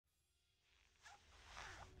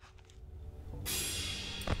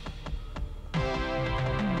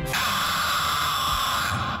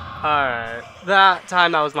Alright, that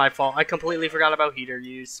time that was my fault. I completely forgot about heater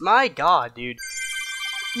use. My god, dude.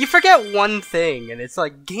 You forget one thing and it's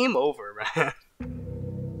like game over, man.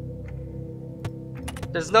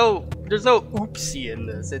 There's no oopsie in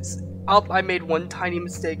this. It's I made one tiny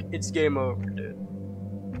mistake, it's game over, dude.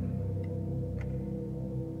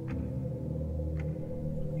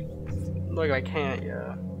 Look, I can't,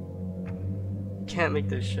 yeah. Can't make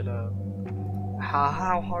this shit up.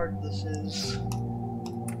 How hard this is.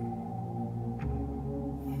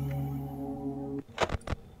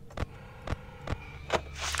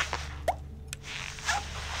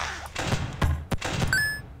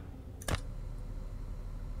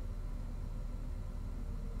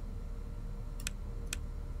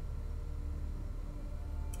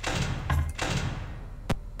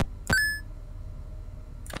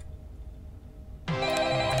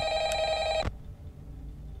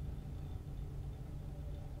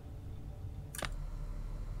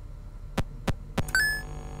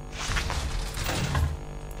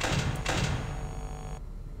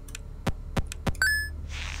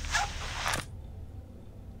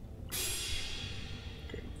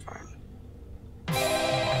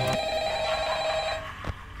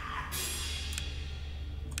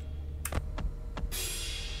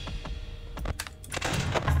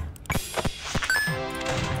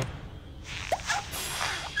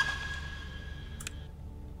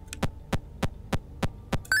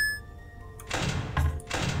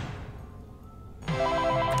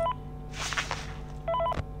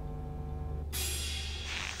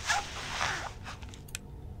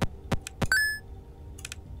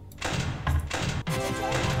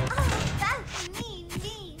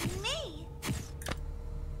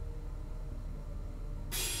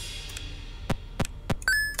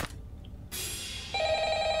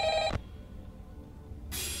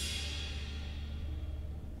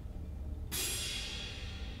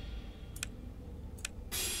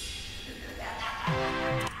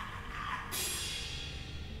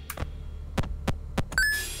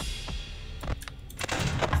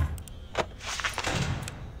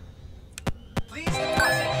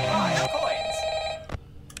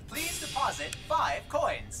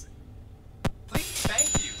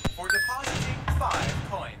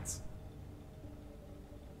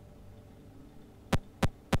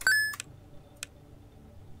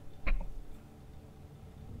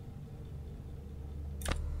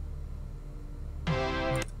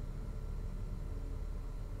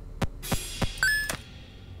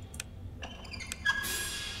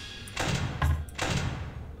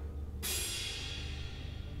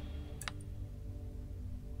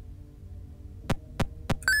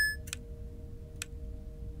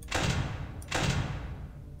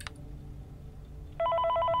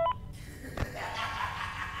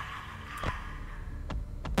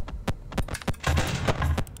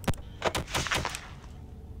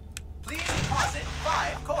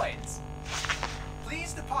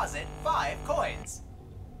 deposit 5 coins.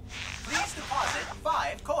 Please deposit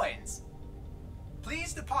 5 coins.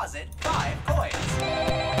 Please deposit 5 coins.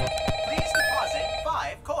 Please deposit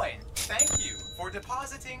 5 coins. Thank you for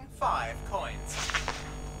depositing 5 coins.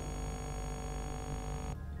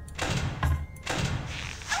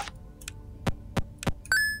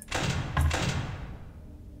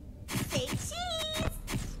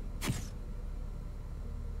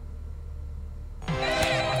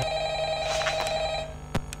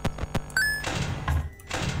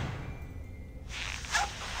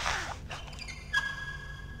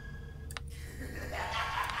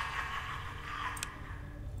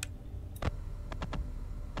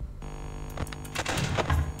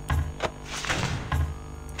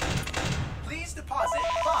 Please deposit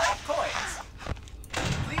 5 coins.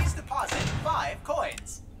 Please deposit 5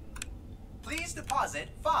 coins. Please deposit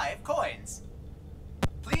 5 coins.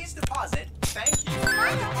 Please deposit. Thank you for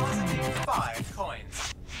depositing 5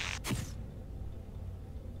 coins.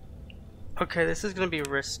 Okay, this is gonna be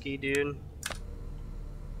risky, dude.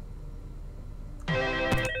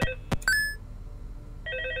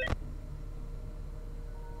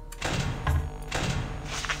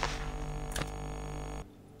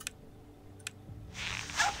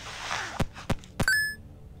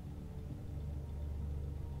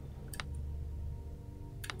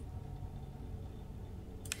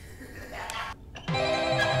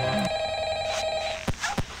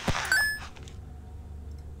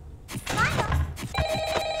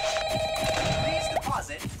 Please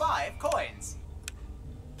deposit 5 coins.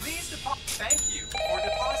 Please deposit. Thank you for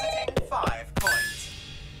depositing 5 coins.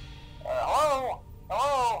 Hello?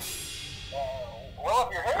 Hello? Well,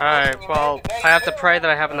 if you're here, Alright, well, I have to pray that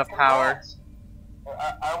I have enough power.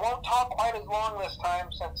 I won't talk quite as long this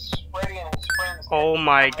time since Freddy and his friends. Oh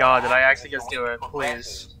my god, did I actually just do it?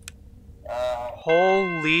 Please.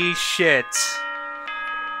 Holy shit.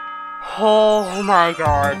 Oh my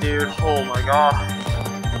god, dude. Oh my god.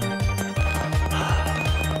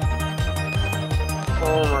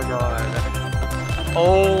 Oh my god.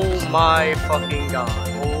 Oh my fucking god.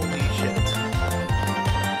 Holy shit.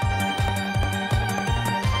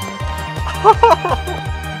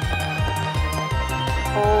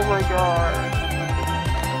 Oh my god.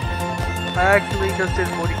 I actually just did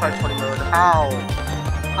 45-20 mode. How?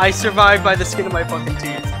 I survived by the skin of my fucking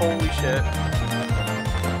teeth. Holy shit.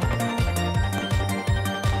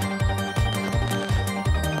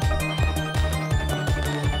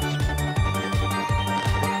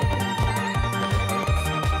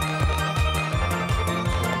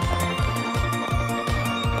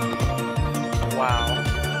 Wow.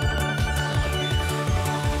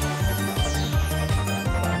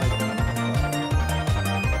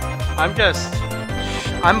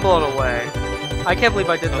 I'm blown away. I can't believe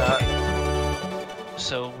I did that.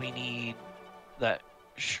 So we need that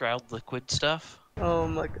shroud liquid stuff. Oh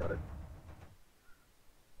my god.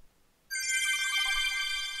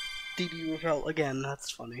 DD repel again,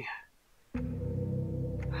 that's funny.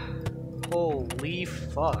 Holy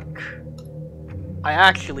fuck. I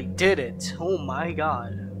actually did it. Oh my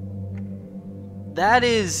god. That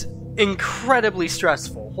is incredibly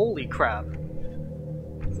stressful. Holy crap.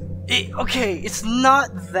 Okay, it's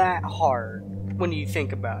not that hard when you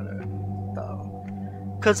think about it, though.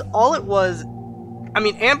 Because all it was, I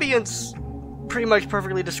mean, ambience pretty much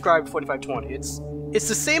perfectly described 4520. It's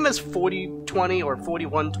the same as 4020 or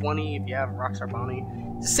 4120 if you have Rockstar Bounty.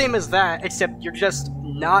 It's the same as that, except you're just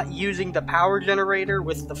not using the power generator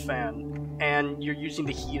with the fan, and you're using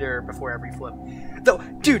the heater before every flip. Though,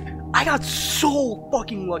 dude, I got so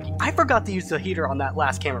fucking lucky. I forgot to use the heater on that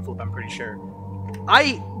last camera flip, I'm pretty sure.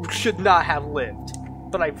 I should not have lived,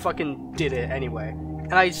 but I fucking did it anyway.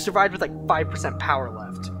 And I survived with like 5% power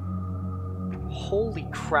left. Holy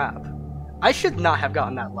crap. I should not have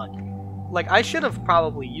gotten that lucky. Like, I should have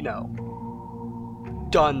probably, you know,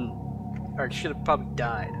 done, or should have probably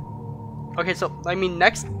died. Okay, so, I mean,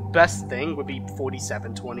 next best thing would be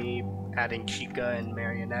 4720, adding Chica and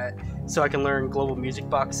Marionette, so I can learn Global Music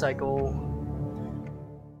Box Cycle.